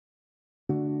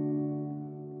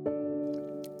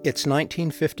It's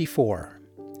 1954.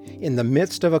 In the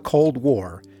midst of a Cold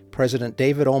War, President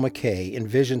David O. McKay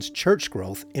envisions church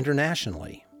growth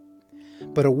internationally.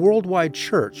 But a worldwide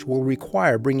church will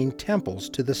require bringing temples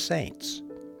to the saints.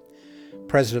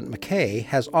 President McKay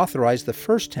has authorized the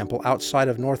first temple outside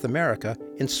of North America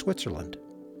in Switzerland.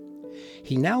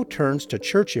 He now turns to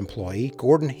church employee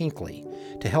Gordon Hinckley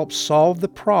to help solve the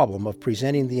problem of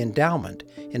presenting the endowment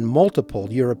in multiple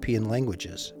European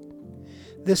languages.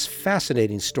 This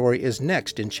fascinating story is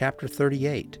next in Chapter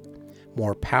 38,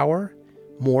 More Power,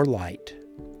 More Light.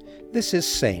 This is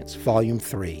Saints, Volume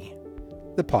 3,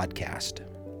 the podcast.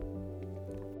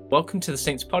 Welcome to the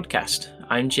Saints Podcast.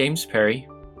 I'm James Perry.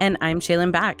 And I'm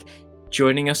Shaylin Back.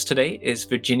 Joining us today is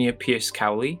Virginia Pearce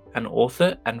Cowley, an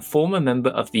author and former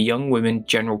member of the Young Women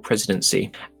General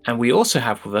Presidency. And we also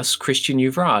have with us Christian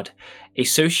Uvrad, a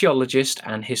sociologist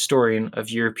and historian of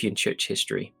European church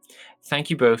history.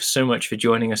 Thank you both so much for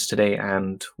joining us today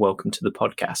and welcome to the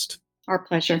podcast. Our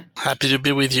pleasure. Happy to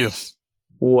be with you.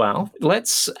 Well,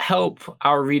 let's help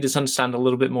our readers understand a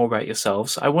little bit more about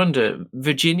yourselves. I wonder,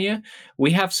 Virginia,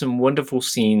 we have some wonderful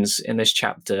scenes in this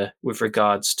chapter with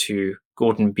regards to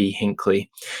Gordon B. Hinckley.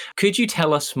 Could you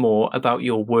tell us more about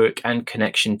your work and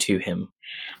connection to him?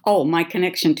 Oh, my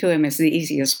connection to him is the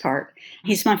easiest part.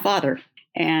 He's my father.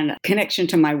 And connection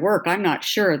to my work, I'm not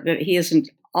sure that he isn't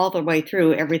all the way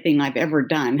through everything I've ever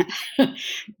done.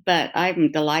 But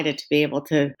I'm delighted to be able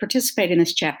to participate in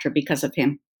this chapter because of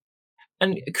him.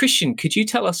 And Christian, could you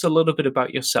tell us a little bit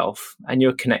about yourself and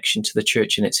your connection to the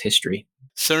church and its history?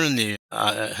 Certainly,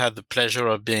 I had the pleasure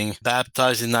of being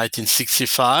baptized in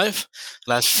 1965,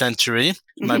 last century.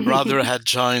 My brother had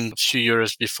joined a few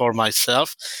years before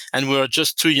myself, and we were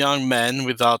just two young men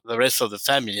without the rest of the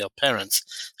family or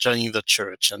parents joining the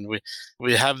church. And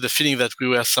we have the feeling that we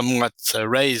were somewhat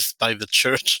raised by the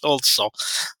church also,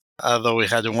 although we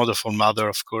had a wonderful mother,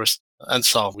 of course. And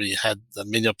so we had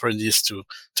many opportunities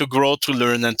to grow, to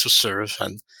learn, and to serve.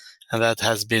 And that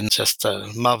has been just a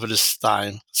marvelous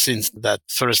time since that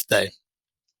first day.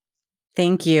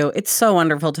 Thank you. It's so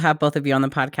wonderful to have both of you on the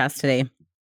podcast today.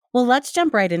 Well, let's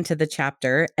jump right into the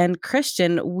chapter. And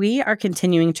Christian, we are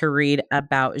continuing to read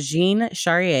about Jeanne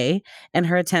Charrier and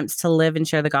her attempts to live and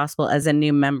share the gospel as a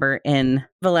new member in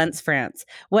Valence, France.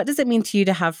 What does it mean to you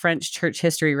to have French church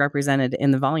history represented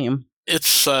in the volume?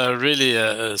 It's really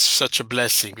such a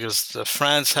blessing because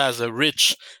France has a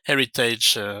rich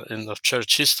heritage in the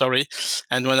church history.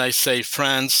 And when I say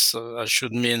France, I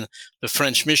should mean the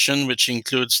French mission, which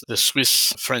includes the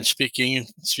Swiss French-speaking,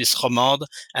 Swiss Romande,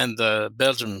 and the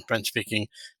Belgian French-speaking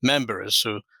members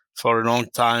who for a long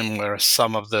time were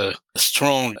some of the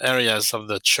strong areas of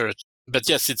the church. But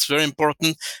yes, it's very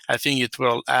important. I think it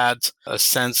will add a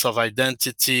sense of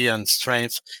identity and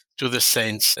strength to the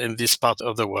saints in this part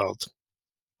of the world.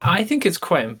 I think it's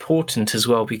quite important as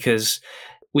well because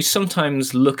we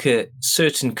sometimes look at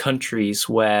certain countries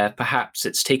where perhaps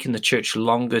it's taken the church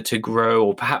longer to grow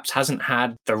or perhaps hasn't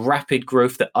had the rapid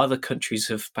growth that other countries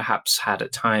have perhaps had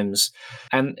at times.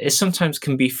 And it sometimes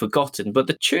can be forgotten. But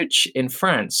the church in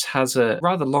France has a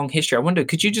rather long history. I wonder,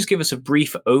 could you just give us a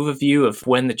brief overview of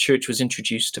when the church was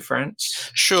introduced to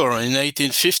France? Sure. In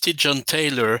 1850, John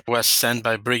Taylor was sent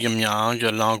by Brigham Young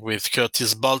along with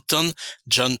Curtis Bolton,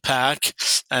 John Pack,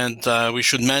 and we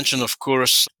should mention, of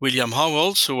course, William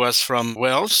Howells, who was from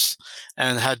Wales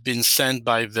and had been sent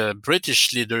by the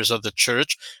British leaders of the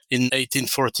church in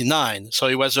 1849. So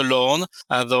he was alone,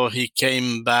 although he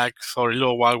came back for a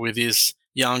little while with his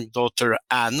young daughter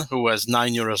Anne, who was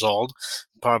 9 years old,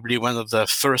 probably one of the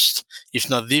first, if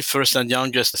not the first and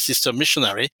youngest sister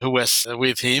missionary who was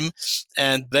with him.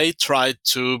 And they tried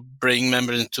to bring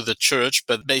members into the church,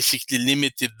 but basically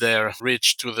limited their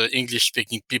reach to the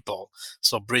English-speaking people.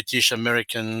 So British,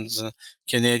 Americans,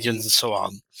 Canadians, and so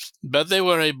on. But they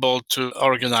were able to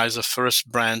organize a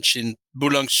first branch in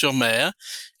Boulogne-sur-Mer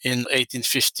in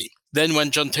 1850. Then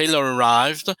when John Taylor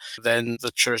arrived, then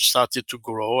the church started to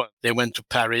grow. They went to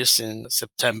Paris in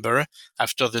September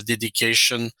after the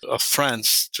dedication of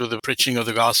France to the preaching of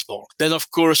the gospel. Then,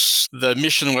 of course, the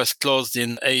mission was closed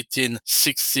in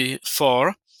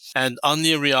 1864 and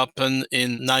only reopened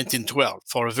in 1912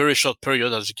 for a very short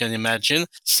period, as you can imagine,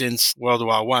 since World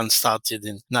War I started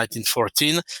in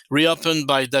 1914, reopened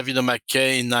by David O.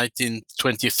 McKay in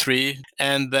 1923,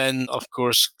 and then, of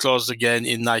course, closed again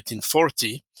in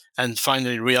 1940. And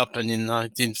finally reopened in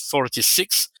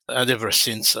 1946, and ever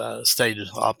since stayed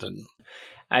open.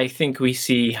 I think we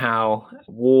see how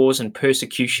wars and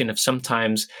persecution have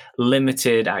sometimes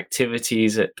limited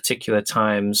activities at particular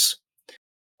times.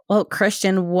 Well,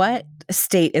 Christian, what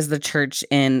state is the church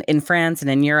in France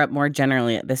and in Europe more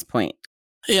generally at this point?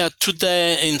 Yeah,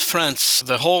 today in France,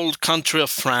 the whole country of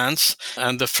France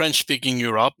and the French-speaking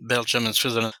Europe, Belgium and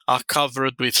Switzerland, are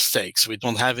covered with stakes. We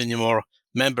don't have any more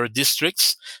member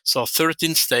districts. So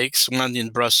 13 stakes, one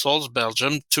in Brussels,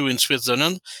 Belgium, two in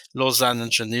Switzerland, Lausanne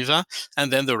and Geneva,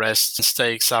 and then the rest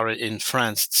stakes are in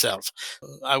France itself.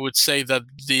 I would say that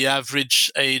the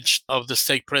average age of the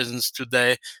stake presence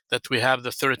today that we have,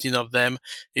 the 13 of them,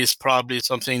 is probably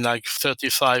something like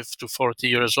 35 to 40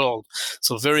 years old.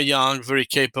 So very young, very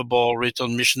capable,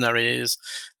 returned missionaries,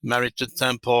 married to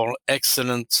temple,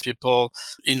 excellent people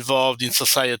involved in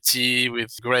society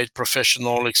with great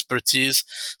professional expertise.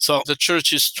 So the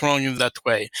church is strong in that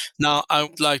way. Now, I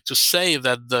would like to say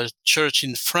that the church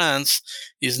in France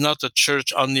is not a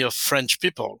church only of French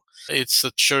people. It's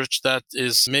a church that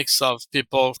is a mix of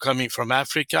people coming from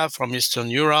Africa, from Eastern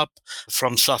Europe,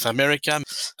 from South America,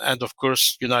 and of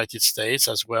course, United States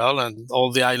as well, and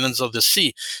all the islands of the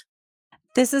sea.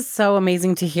 This is so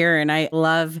amazing to hear. And I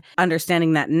love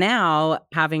understanding that now,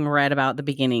 having read about the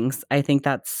beginnings. I think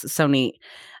that's so neat.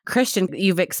 Christian,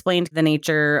 you've explained the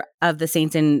nature of the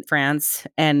saints in France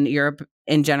and Europe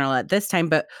in general at this time,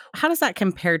 but how does that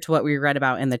compare to what we read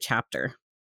about in the chapter?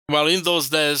 Well, in those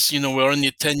days, we're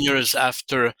only 10 years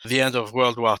after the end of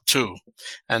World War II.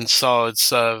 And so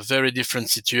it's a very different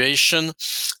situation.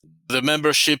 The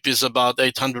membership is about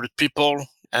 800 people,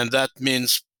 and that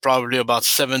means probably about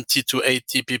 70 to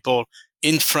 80 people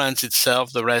in France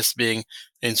itself, the rest being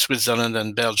in Switzerland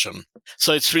and Belgium.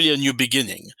 So it's really a new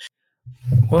beginning.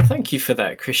 Well, thank you for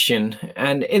that, Christian.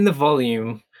 And in the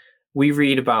volume, we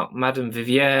read about Madame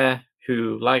Vivier,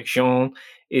 who, like Jean,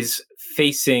 is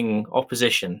facing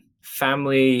opposition.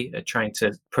 Family are trying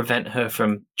to prevent her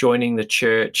from joining the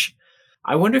church.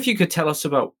 I wonder if you could tell us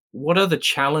about what are the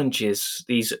challenges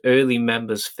these early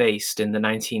members faced in the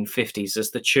 1950s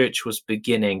as the church was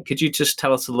beginning. Could you just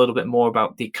tell us a little bit more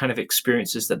about the kind of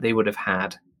experiences that they would have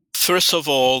had? First of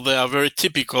all, they are very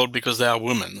typical because they are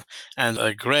women, and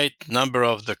a great number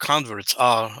of the converts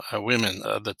are women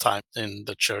at the time in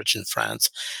the church in France,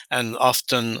 and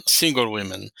often single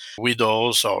women,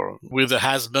 widows or with a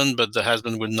husband, but the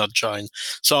husband would not join.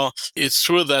 So it's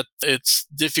true that it's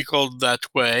difficult that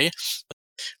way.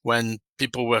 When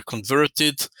people were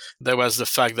converted, there was the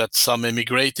fact that some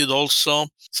emigrated also.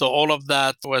 So all of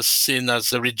that was seen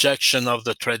as a rejection of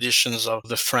the traditions of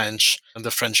the French and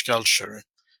the French culture.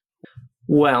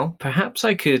 Well, perhaps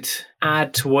I could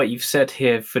add to what you've said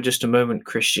here for just a moment,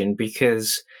 Christian,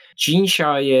 because Jean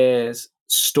Charrier's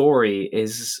story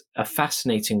is a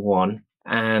fascinating one.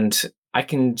 And I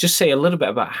can just say a little bit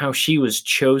about how she was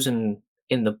chosen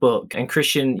in the book. And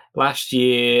Christian, last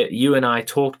year, you and I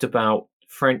talked about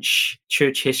French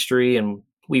church history, and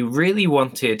we really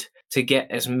wanted to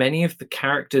get as many of the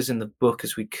characters in the book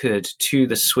as we could to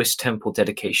the Swiss temple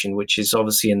dedication, which is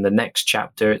obviously in the next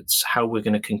chapter. It's how we're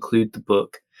going to conclude the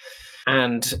book.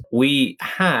 And we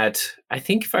had, I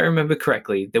think if I remember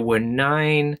correctly, there were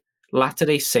 9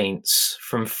 Latter-day Saints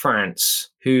from France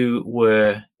who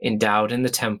were endowed in the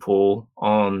temple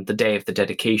on the day of the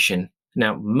dedication.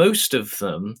 Now, most of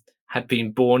them had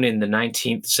been born in the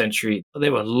 19th century. They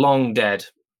were long dead.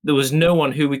 There was no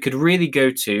one who we could really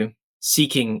go to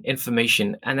seeking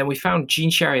information. And then we found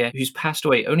Jean Charrier, who's passed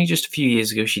away only just a few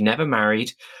years ago. She never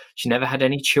married. She never had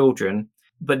any children.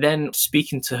 But then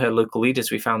speaking to her local leaders,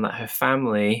 we found that her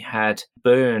family had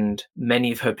burned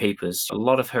many of her papers. A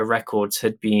lot of her records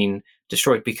had been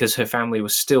destroyed because her family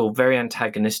was still very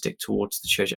antagonistic towards the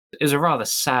church. It was a rather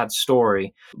sad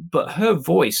story. But her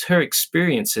voice, her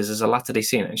experiences as a Latter-day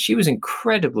Saint, and she was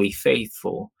incredibly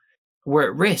faithful, were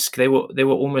at risk. They were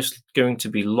almost going to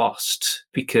be lost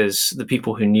because the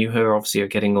people who knew her obviously are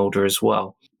getting older as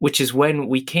well, which is when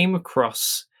we came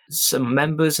across some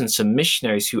members and some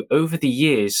missionaries who over the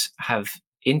years have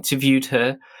interviewed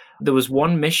her. There was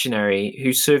one missionary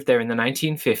who served there in the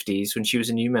 1950s when she was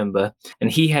a new member,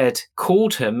 and he had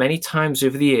called her many times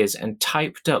over the years and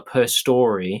typed up her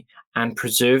story and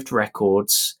preserved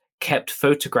records, kept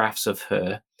photographs of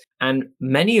her. And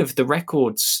many of the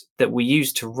records that we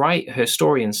used to write her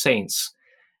story in Saints,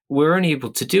 we're only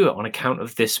able to do it on account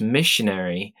of this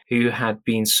missionary who had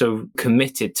been so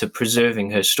committed to preserving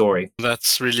her story.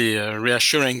 That's really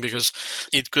reassuring because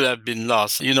it could have been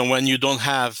lost. When you don't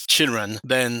have children,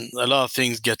 then a lot of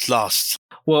things get lost.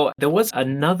 Well, there was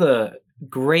another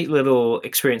great little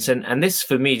experience, and this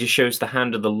for me just shows the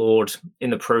hand of the Lord in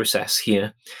the process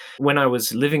here. When I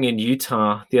was living in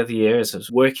Utah the other year, as I was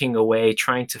working away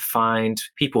trying to find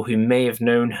people who may have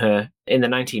known her in the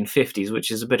 1950s,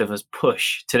 which is a bit of a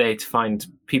push today to find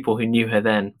people who knew her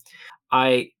then,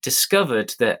 I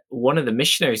discovered that one of the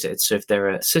missionaries that had served there,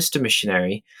 a sister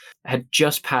missionary, had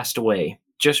just passed away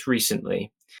just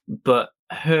recently, but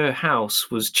her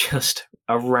house was just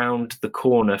around the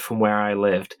corner from where I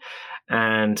lived.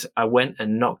 And I went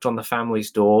and knocked on the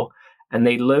family's door, and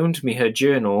they loaned me her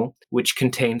journal, which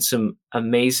contained some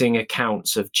amazing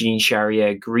accounts of Jean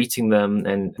Charrière greeting them,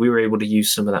 and we were able to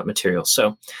use some of that material.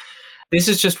 So this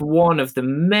is just one of the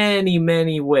many,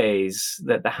 many ways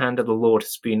that the hand of the Lord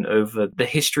has been over the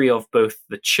history of both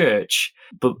the church,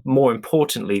 but more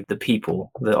importantly, the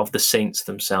people, of the saints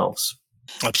themselves.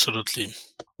 Absolutely.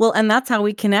 Well, and that's how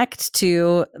we connect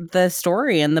to the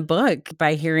story in the book,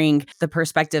 by hearing the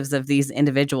perspectives of these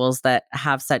individuals that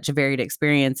have such varied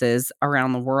experiences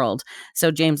around the world.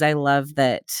 So, James, I love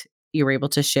that you were able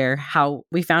to share how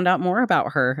we found out more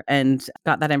about her and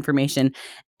got that information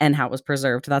and how it was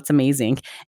preserved. That's amazing.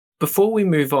 Before we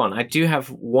move on, I do have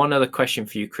one other question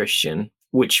for you, Christian,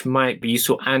 which might be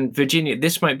useful. And Virginia,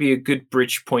 this might be a good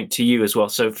bridge point to you as well.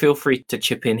 So feel free to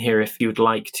chip in here if you'd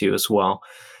like to as well.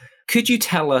 Could you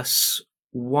tell us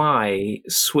why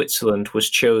Switzerland was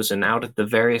chosen out of the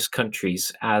various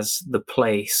countries as the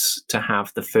place to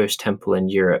have the first temple in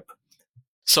Europe?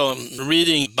 So,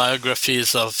 reading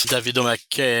biographies of David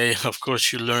Mackay, of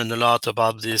course, you learn a lot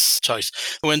about this choice.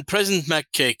 When President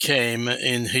Mackay came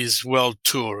in his world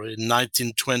tour in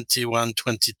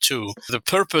 1921-22, the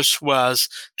purpose was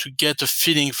to get a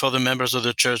feeling for the members of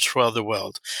the church throughout the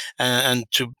world and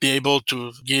to be able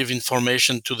to give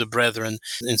information to the brethren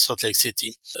in Salt Lake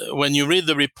City. When you read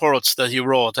the reports that he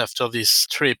wrote after this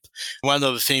trip, one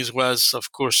of the things was,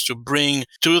 of course, to bring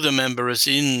to the members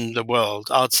in the world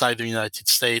outside the United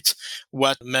States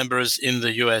what members in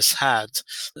the US had.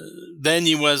 Then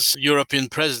he was European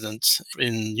president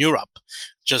in Europe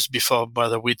just before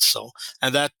Brother Widtsoe.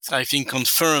 And that, I think,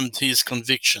 confirmed his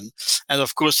conviction. And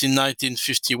of course, in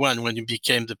 1951, when he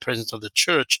became the president of the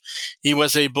church, he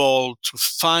was able to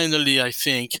finally, I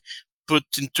think, put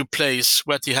into place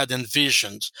what he had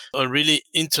envisioned, a really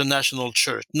international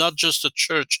church, not just a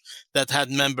church that had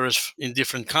members in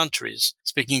different countries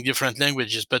speaking different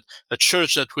languages, but a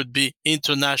church that would be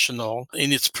international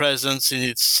in its presence, in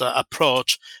its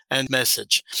approach and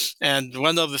message. And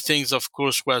one of the things, of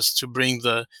course, was to bring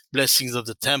the blessings of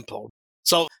the temple.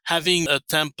 So having a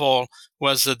temple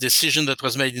was a decision that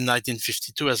was made in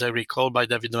 1952, as I recall, by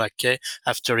David Mackay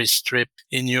after his trip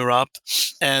in Europe.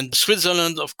 And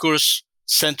Switzerland, of course,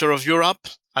 center of Europe.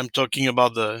 I'm talking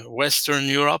about the Western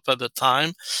Europe at the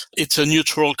time. It's a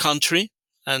neutral country.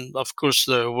 And of course,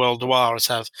 the world wars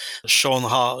have shown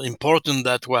how important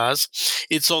that was.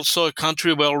 It's also a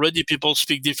country where already people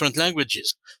speak different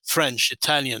languages, French,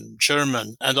 Italian,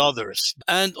 German, and others.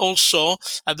 And also,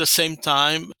 at the same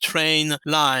time, train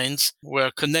lines were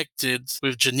connected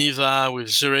with Geneva, with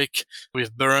Zurich,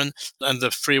 with Bern, and the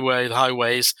freeway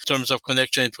highways. In terms of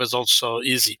connection, it was also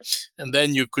easy. And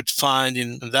then you could find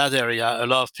in that area a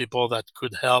lot of people that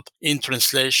could help in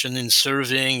translation, in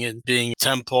serving, in being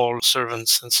temple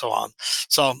servants, and so on.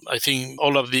 So I think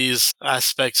all of these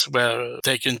aspects were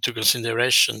taken into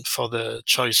consideration for the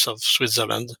choice of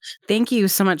Switzerland. Thank you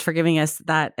so much for giving us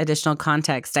that additional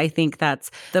context. I think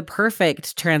that's the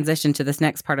perfect transition to this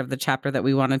next part of the chapter that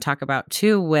we want to talk about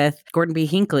too, with Gordon B.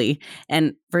 Hinckley.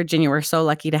 And Virginia, we're so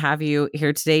lucky to have you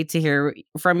here today to hear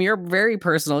from your very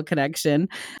personal connection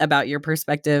about your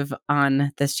perspective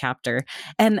on this chapter.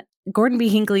 And Gordon B.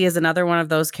 Hinckley is another one of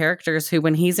those characters who,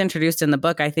 when he's introduced in the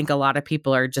book, I think a lot of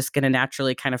people are just going to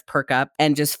naturally kind of perk up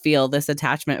and just feel this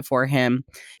attachment for him,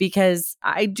 because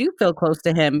I do feel close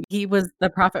to him. He was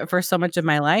the prophet for so much of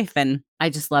my life, and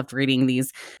I just loved reading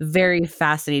these very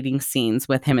fascinating scenes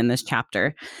with him in this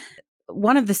chapter.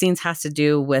 One of the scenes has to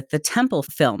do with the temple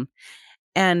film.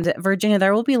 And Virginia,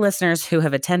 there will be listeners who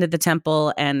have attended the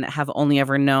temple and have only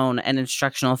ever known an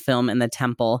instructional film in the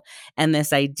temple. And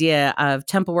this idea of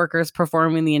temple workers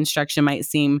performing the instruction might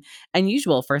seem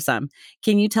unusual for some.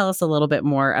 Can you tell us a little bit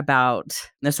more about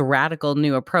this radical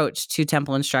new approach to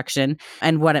temple instruction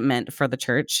and what it meant for the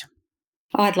church?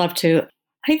 Oh, I'd love to.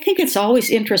 I think it's always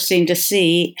interesting to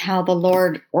see how the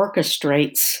Lord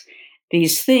orchestrates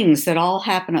these things that all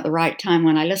happen at the right time.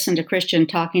 When I listen to Christian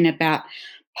talking about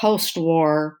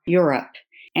post-war Europe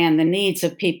and the needs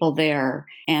of people there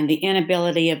and the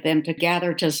inability of them to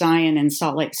gather to Zion in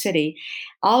Salt Lake City,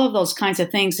 all of those kinds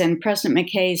of things, and President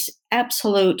Mackay's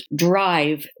absolute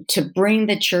drive to bring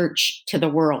the church to the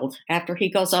world. After he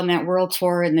goes on that world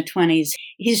tour in the 20s,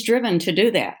 he's driven to do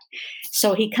that.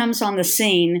 So he comes on the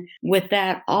scene with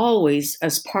that always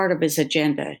as part of his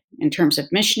agenda in terms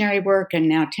of missionary work and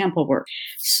now temple work.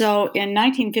 So in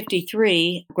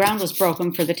 1953, ground was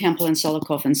broken for the temple in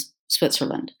Zollikofen,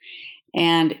 Switzerland.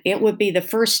 And it would be the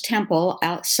first temple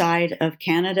outside of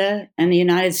Canada and the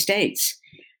United States.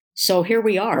 So here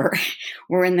we are.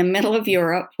 We're in the middle of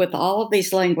Europe with all of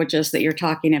these languages that you're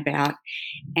talking about.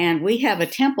 And we have a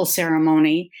temple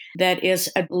ceremony that is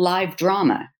a live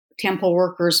drama. Temple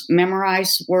workers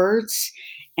memorize words,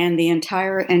 and the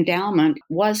entire endowment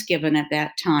was given at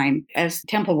that time as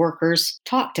temple workers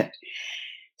talked it.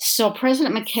 So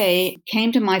President McKay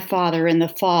came to my father in the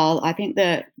fall. I think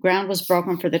the ground was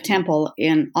broken for the temple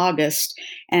in August.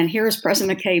 And here's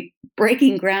President McKay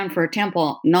breaking ground for a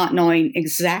temple, not knowing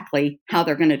exactly how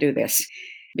they're going to do this.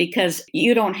 Because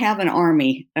you don't have an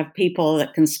army of people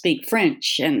that can speak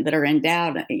French and that are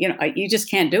endowed. You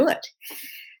just can't do it.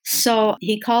 So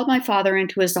he called my father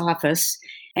into his office.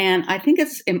 And I think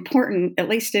it's important, at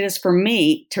least it is for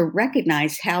me, to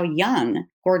recognize how young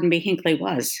Gordon B. Hinckley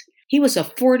was. He was a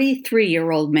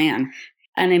 43-year-old man,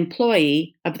 an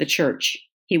employee of the church.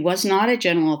 He was not a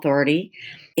general authority.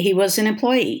 He was an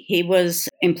employee. He was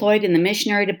employed in the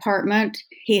missionary department.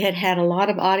 He had had a lot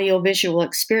of audiovisual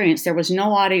experience. There was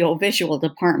no audiovisual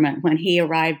department when he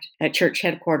arrived at church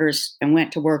headquarters and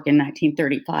went to work in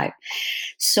 1935.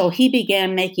 So he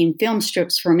began making film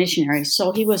strips for missionaries.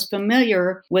 So he was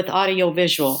familiar with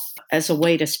audiovisual as a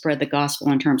way to spread the gospel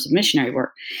in terms of missionary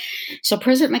work. So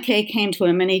President McKay came to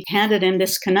him and he handed him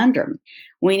this conundrum.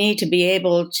 We need to be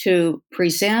able to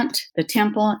present the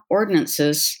temple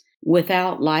ordinances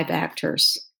without live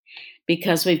actors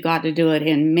because we've got to do it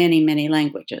in many, many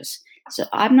languages. So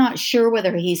I'm not sure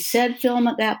whether he said film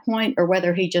at that point or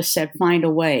whether he just said find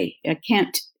a way. I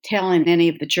can't tell in any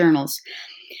of the journals.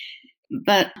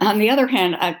 But on the other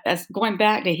hand, going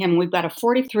back to him, we've got a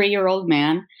 43-year-old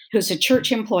man who's a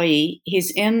church employee.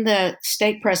 He's in the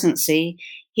stake presidency.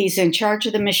 He's in charge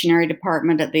of the missionary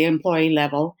department at the employee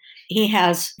level. He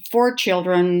has 4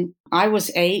 children. I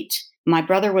was 8. My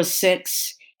brother was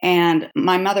 6. And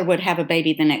my mother would have a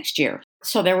baby the next year.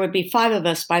 So there would be 5 of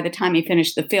us by the time he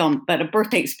finished the film, but a birth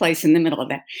takes place in the middle of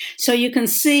that. So you can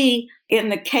see in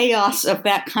the chaos of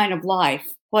that kind of life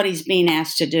what he's being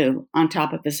asked to do on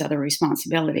top of his other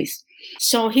responsibilities.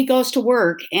 So he goes to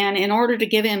work, and in order to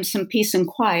give him some peace and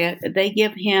quiet, they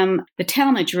give him the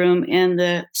Talmage room in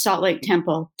the Salt Lake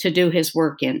Temple to do his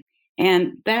work in.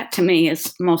 And that, to me,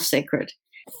 is most sacred.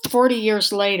 40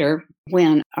 years later,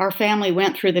 when our family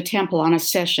went through the temple on a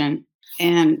session,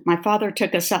 and my father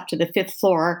took us up to the 5th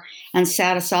floor and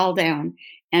sat us all down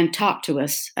and talked to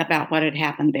us about what had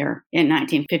happened there in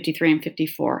 1953 and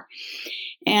 54.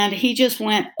 And he just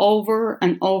went over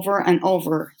and over and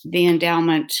over the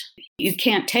endowment. You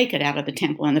can't take it out of the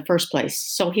temple in the first place.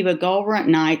 So he would go over at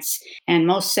nights and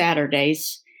most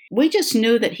Saturdays. We just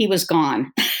knew that he was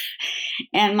gone.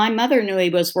 And my mother knew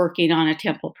he was working on a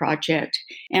temple project.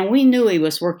 And we knew he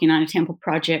was working on a temple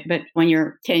project. But when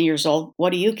you're 10 years old,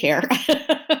 what do you care?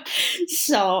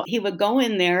 So he would go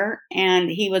in there and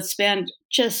he would spend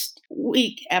just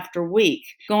week after week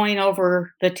going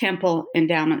over the temple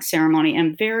endowment ceremony.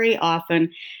 And very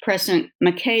often, President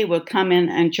McKay would come in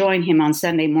and join him on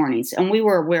Sunday mornings. And we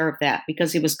were aware of that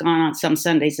because he was gone on some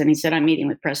Sundays. And he said, I'm meeting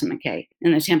with President McKay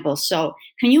in the temple. So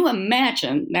can you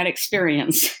imagine that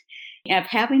experience of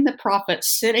having the prophet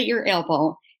sit at your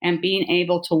elbow and being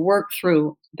able to work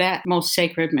through that most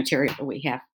sacred material that we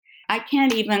have? I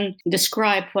can't even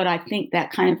describe what I think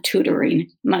that kind of tutoring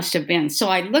must have been. So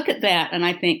I look at that and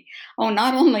I think, oh,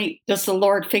 not only does the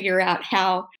Lord figure out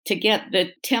how to get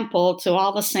the temple to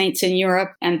all the saints in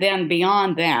Europe and then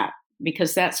beyond that,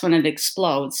 because that's when it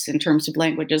explodes in terms of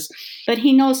languages, but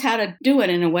he knows how to do it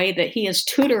in a way that he is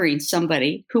tutoring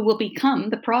somebody who will become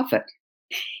the prophet.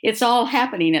 It's all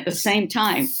happening at the same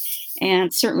time.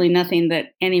 And certainly nothing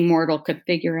that any mortal could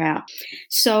figure out.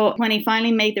 So when he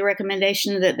finally made the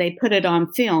recommendation that they put it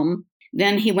on film,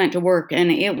 then he went to work,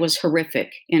 and it was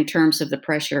horrific in terms of the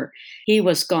pressure. He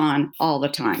was gone all the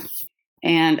time.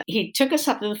 And he took us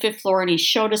up to the 5th floor and he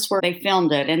showed us where they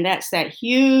filmed it. And that's that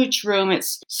huge room.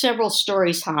 It's several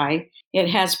stories high. It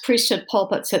has priesthood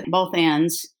pulpits at both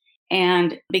ends.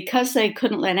 And because they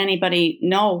couldn't let anybody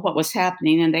know what was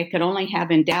happening and they could only have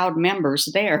endowed members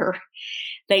there,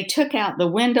 they took out the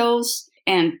windows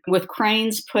and with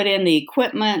cranes put in the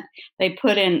equipment. They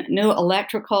put in new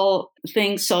electrical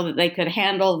things so that they could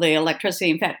handle the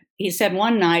electricity. In fact, he said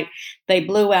one night they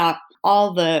blew out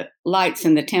all the lights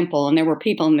in the temple and there were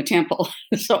people in the temple.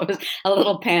 So it was a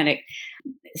little panic.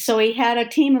 So he had a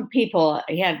team of people.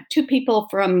 He had 2 people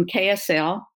from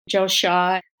KSL, Joe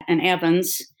Shaw and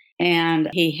Evans. And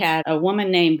he had a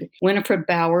woman named Winifred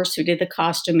Bowers who did the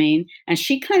costuming, and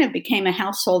she kind of became a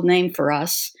household name for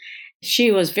us.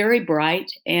 She was very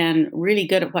bright and really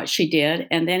good at what she did.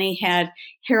 And then he had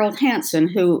Harold Hansen,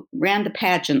 who ran the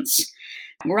pageants.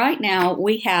 Right now,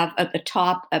 we have at the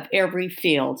top of every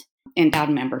field endowed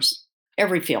members.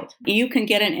 every field. You can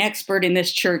get an expert in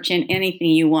this church in anything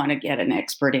you want to get an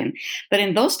expert in. But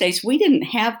in those days, we didn't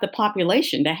have the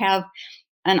population to have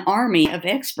an army of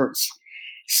experts.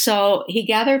 So he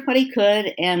gathered what he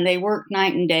could, and they worked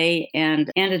night and day and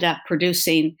ended up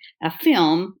producing a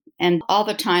film. And all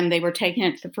the time they were taking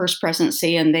it to the First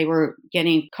Presidency, and they were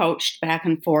getting coached back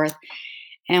and forth.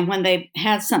 And when they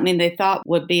had something they thought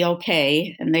would be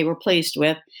okay and they were pleased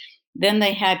with, then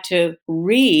they had to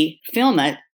re-film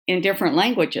it in different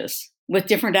languages with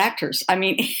different actors. I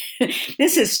mean,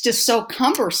 this is just so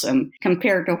cumbersome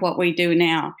compared to what we do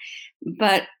now.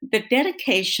 But the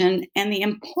dedication and the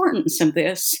importance of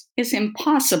this is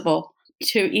impossible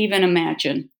to even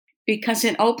imagine, because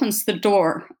it opens the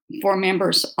door for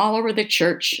members all over the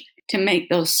church to make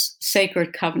those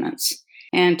sacred covenants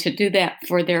and to do that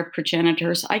for their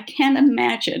progenitors. I can't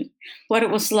imagine what it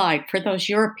was like for those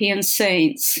European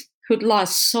saints who'd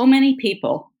lost so many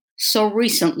people so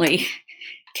recently,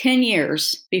 10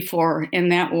 years before in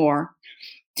that war,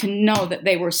 to know that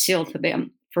they were sealed to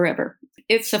them forever.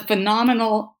 It's a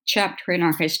phenomenal chapter in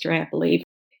our history, I believe.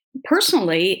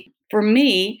 Personally, for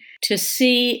me, to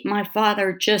see my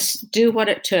father just do what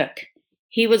it took.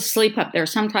 He would sleep up there.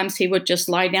 Sometimes he would just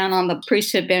lie down on the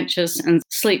priesthood benches and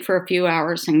sleep for a few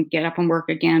hours and get up and work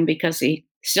again because he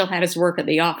still had his work at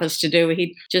the office to do.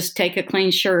 He'd just take a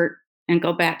clean shirt and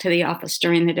go back to the office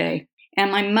during the day.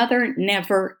 And my mother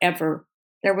never, ever,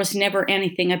 there was never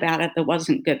anything about it that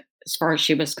wasn't good as far as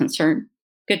she was concerned.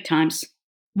 Good times.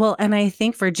 Well, and I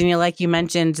think, Virginia, like you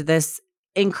mentioned, this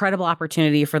incredible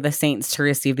opportunity for the saints to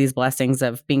receive these blessings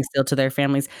of being sealed to their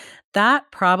families. That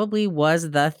probably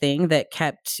was the thing that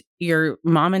kept your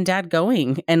mom and dad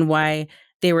going and why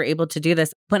they were able to do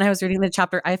this. When I was reading the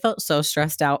chapter, I felt so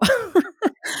stressed out.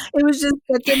 It was just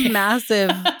such a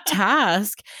massive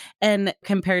task. And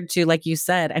compared to, like you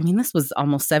said, I mean, this was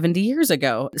almost 70 years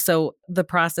ago. So the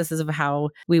processes of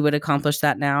how we would accomplish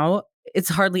that now, it's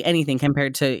hardly anything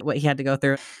compared to what he had to go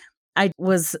through. I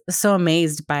was so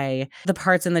amazed by the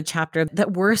parts in the chapter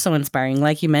that were so inspiring.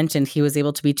 Like you mentioned, he was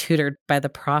able to be tutored by the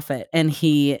prophet, and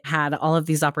he had all of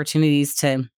these opportunities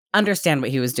to understand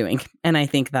what he was doing. And I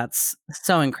think that's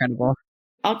so incredible.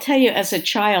 I'll tell you, as a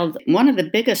child, one of the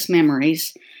biggest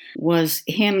memories was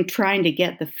him trying to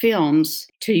get the films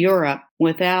to Europe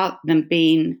without them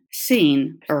being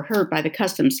seen or heard by the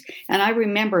customs. And I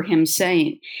remember him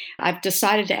saying, I've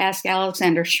decided to ask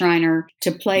Alexander Schreiner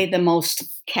to play the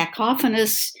most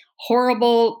cacophonous,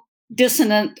 horrible,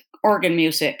 dissonant organ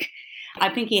music. I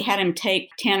think he had him tape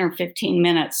 10 or 15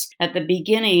 minutes at the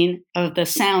beginning of the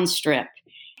sound strip.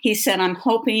 He said, I'm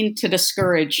hoping to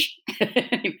discourage,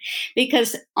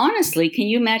 because honestly, can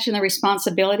you imagine the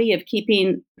responsibility of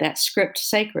keeping that script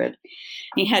sacred?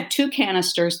 He had 2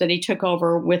 canisters that he took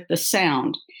over with the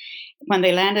sound. When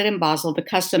they landed in Basel, the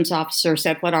customs officer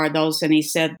said, what are those? And he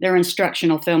said, they're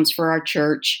instructional films for our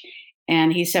church.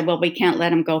 And he said, well, we can't let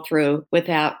them go through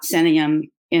without sending them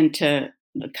into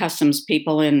the customs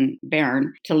people in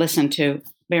Bern to listen to.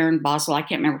 Bern, Basel, I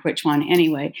can't remember which one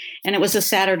anyway. And it was a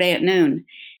Saturday at noon.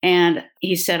 And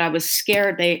he said, I was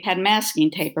scared. They had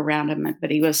masking tape around him, but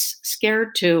he was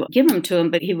scared to give them to him,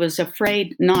 but he was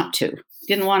afraid not to.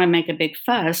 Didn't want to make a big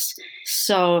fuss.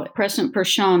 So President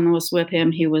Perchon was with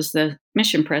him. He was the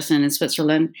mission president in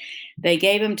Switzerland. They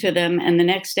gave him to them, and the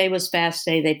next day was fast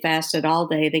day. They fasted all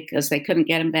day because they couldn't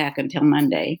get him back until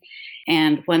Monday.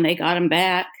 And when they got him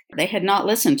back, they had not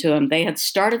listened to him. They had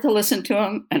started to listen to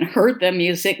him and heard the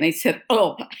music. And they said,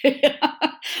 oh,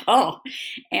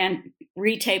 and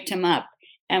retaped him up.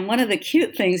 And one of the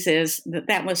cute things is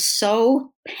that was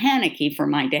so panicky for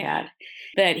my dad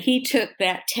that he took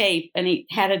that tape and he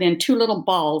had it in 2 little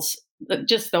balls,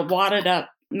 just the wadded up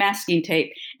masking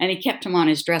tape. And he kept them on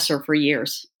his dresser for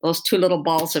years, those 2 little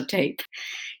balls of tape,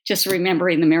 just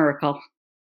remembering the miracle.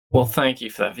 Well, thank you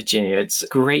for that, Virginia. It's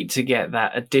great to get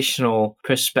that additional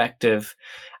perspective.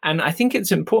 And I think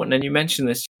it's important, and you mentioned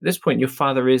this, at this point, your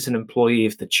father is an employee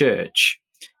of the church.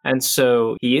 And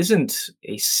so he isn't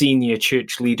a senior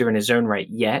church leader in his own right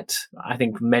yet. I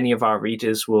think many of our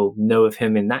readers will know of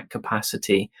him in that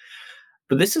capacity.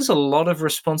 But this is a lot of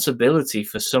responsibility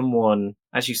for someone,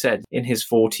 as you said, in his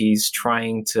 40s,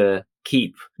 trying to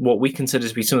keep what we consider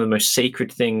to be some of the most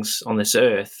sacred things on this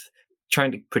earth,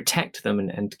 trying to protect them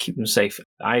and keep them safe.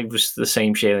 I was the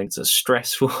same, Shailene. It's a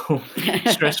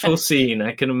stressful scene.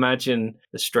 I can imagine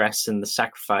the stress and the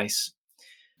sacrifice.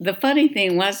 The funny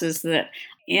thing is that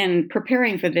in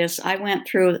preparing for this, I went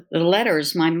through the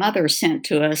letters my mother sent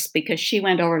to us because she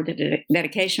went over the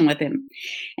dedication with him.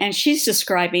 And she's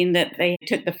describing that they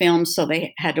took the film, so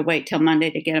they had to wait till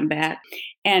Monday to get him back.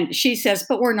 And she says,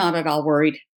 but we're not at all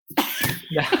worried.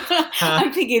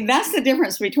 I'm thinking that's the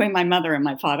difference between my mother and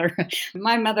my father.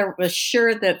 My mother was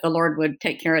sure that the Lord would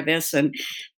take care of this, and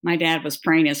my dad was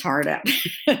praying his heart out.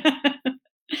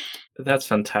 That's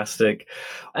fantastic.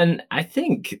 And I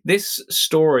think this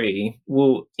story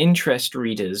will interest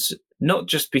readers, not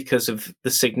just because of the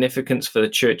significance for the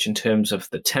church in terms of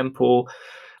the temple,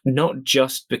 not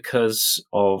just because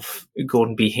of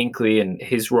Gordon B. Hinckley and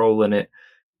his role in it,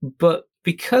 but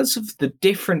because of the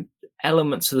different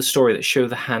elements of the story that show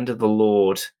the hand of the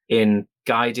Lord in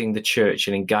guiding the church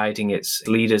and in guiding its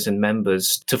leaders and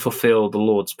members to fulfill the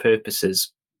Lord's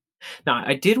purposes. Now,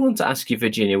 I did want to ask you,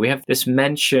 Virginia, we have this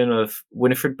mention of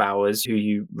Winifred Bowers, who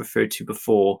you referred to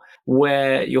before,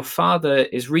 where your father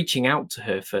is reaching out to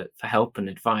her for help and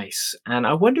advice. And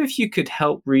I wonder if you could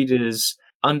help readers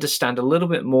understand a little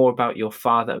bit more about your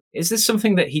father. Is this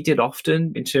something that he did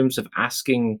often in terms of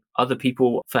asking other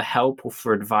people for help or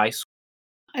for advice?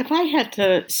 If I had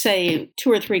to say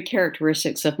two or three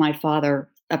characteristics of my father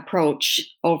approach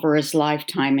over his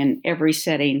lifetime in every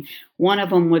setting, one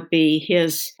of them would be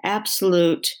his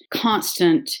absolute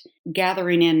constant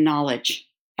gathering in knowledge,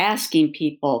 asking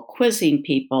people, quizzing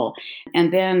people,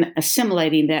 and then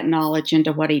assimilating that knowledge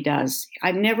into what he does.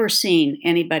 I've never seen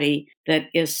anybody that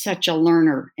is such a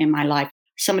learner in my life.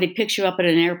 Somebody picks you up at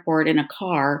an airport in a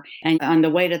car, and on the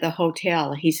way to the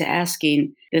hotel, he's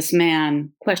asking this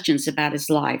man questions about his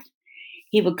life.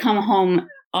 He would come home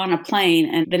on a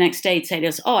plane, and the next day he'd say to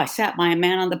us, "Oh, I sat by a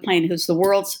man on the plane who's the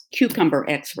world's cucumber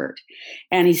expert.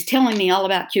 And he's telling me all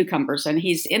about cucumbers, and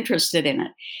he's interested in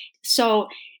it." So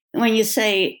when you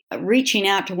say reaching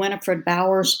out to Winifred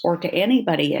Bowers or to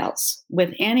anybody else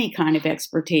with any kind of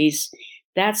expertise,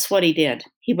 that's what he did.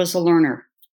 He was a learner.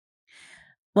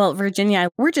 Well, Virginia,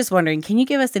 we're just wondering, can you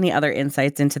give us any other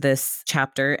insights into this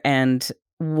chapter and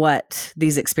what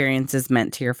these experiences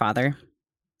meant to your father?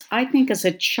 I think as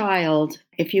a child,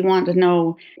 if you want to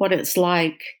know what it's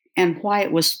like and why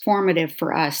it was formative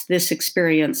for us, this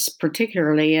experience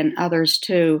particularly, and others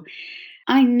too,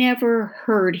 I never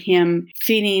heard him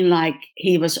feeling like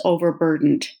he was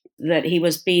overburdened, that he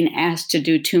was being asked to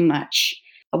do too much.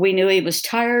 We knew he was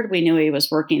tired, we knew he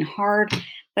was working hard,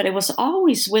 but it was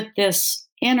always with this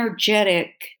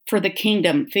energetic for the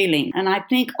kingdom feeling. And I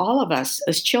think all of us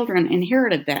as children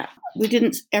inherited that. We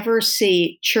didn't ever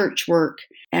see church work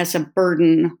as a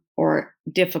burden or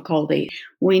difficulty.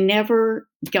 We never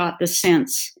got the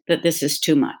sense that this is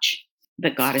too much,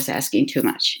 that God is asking too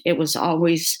much. It was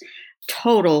always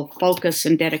total focus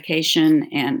and dedication,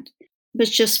 and it was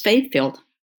just faith-filled.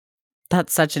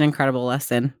 That's such an incredible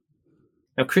lesson.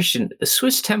 Now, Christian, the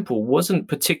Swiss temple wasn't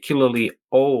particularly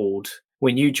old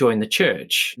when you joined the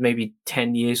church, maybe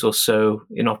 10 years or so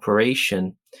in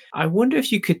operation. I wonder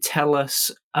if you could tell us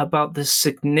about the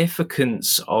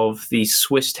significance of the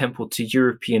Swiss temple to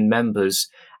European members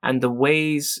and the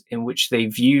ways in which they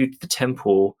viewed the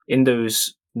temple in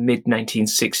those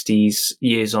mid-1960s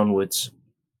years onwards.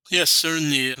 Yes,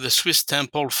 certainly. The Swiss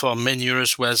temple for many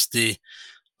years was the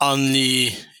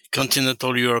only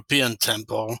continental European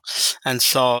temple. And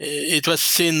so it was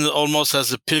seen almost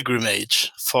as a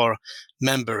pilgrimage for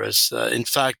members. In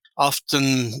fact,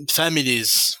 often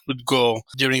families would go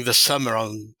during the summer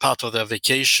on part of their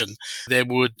vacation. They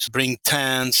would bring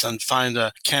tents and find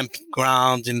a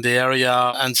campground in the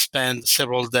area and spend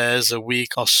several days, a week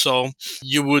or so.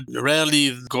 You would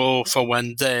rarely go for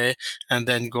one day and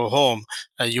then go home.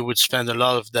 You would spend a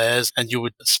lot of days, and you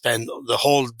would spend the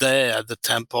whole day at the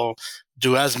temple,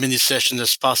 do as many sessions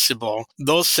as possible.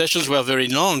 Those sessions were very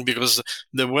long because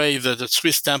the way that the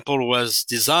Swiss temple was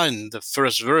designed, the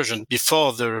first version,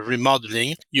 before the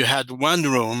remodeling, you had one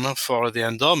room for the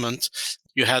endowment.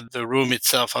 You had the room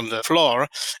itself on the floor,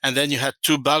 and then you had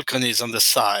two balconies on the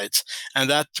sides. And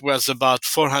that was about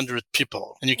 400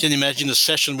 people. And you can imagine a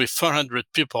session with 400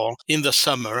 people in the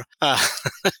summer.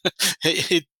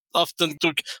 It often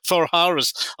took 4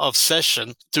 hours of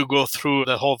session to go through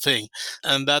the whole thing.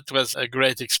 And that was a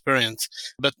great experience.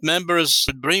 But members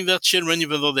would bring their children,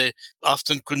 even though they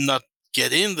often could not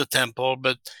get in the temple,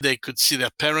 but they could see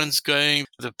their parents going.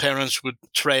 The parents would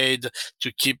trade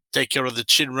to take care of the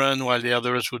children while the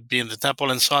others would be in the temple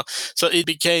and so on. So it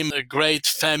became a great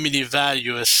family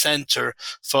value, a center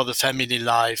for the family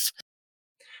life.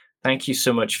 Thank you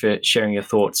so much for sharing your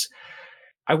thoughts.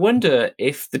 I wonder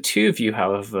if the two of you,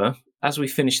 however, as we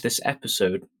finish this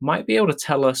episode, might be able to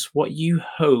tell us what you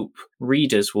hope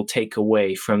readers will take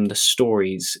away from the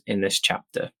stories in this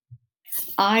chapter.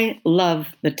 I love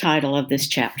the title of this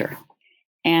chapter.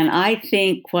 And I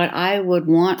think what I would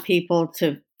want people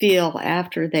to feel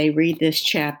after they read this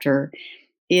chapter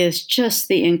is just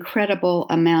the incredible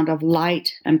amount of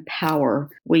light and power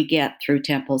we get through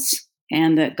temples,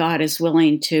 and that God is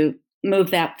willing to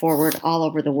move that forward all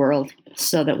over the world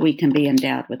so that we can be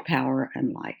endowed with power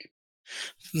and light.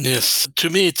 Yes, to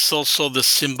me, it's also the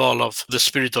symbol of the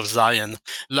spirit of Zion.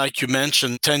 Like you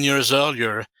mentioned, 10 years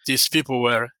earlier, these people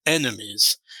were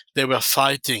enemies. They were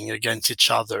fighting against each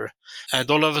other.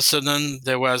 And all of a sudden,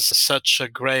 there was such a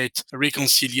great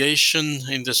reconciliation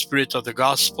in the spirit of the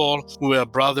gospel. We were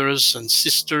brothers and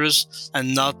sisters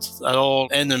and not at all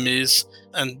enemies.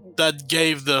 And that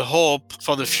gave the hope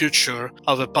for the future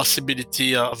of a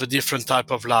possibility of a different type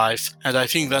of life. And I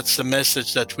think that's the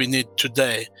message that we need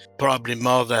today, probably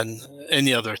more than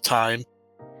any other time.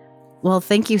 Well,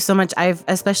 thank you so much. I've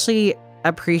especially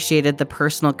appreciated the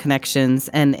personal connections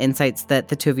and insights that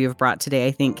the two of you have brought today.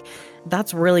 I think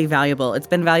that's really valuable. It's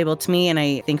been valuable to me, and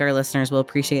I think our listeners will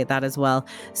appreciate that as well.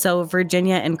 So,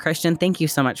 Virginia and Christian, thank you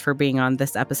so much for being on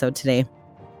this episode today.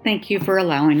 Thank you for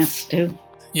allowing us to.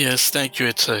 Yes, thank you.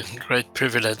 It's a great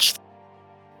privilege.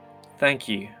 Thank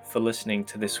you for listening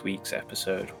to this week's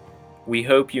episode. We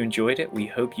hope you enjoyed it. We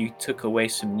hope you took away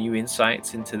some new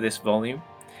insights into this volume.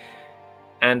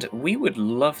 And we would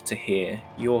love to hear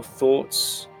your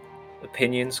thoughts,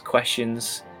 opinions,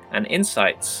 questions, and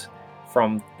insights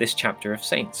from this chapter of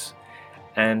Saints.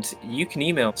 And you can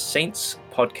email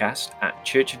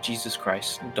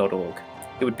saintspodcast@churchofjesuschrist.org.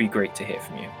 It would be great to hear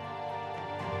from you.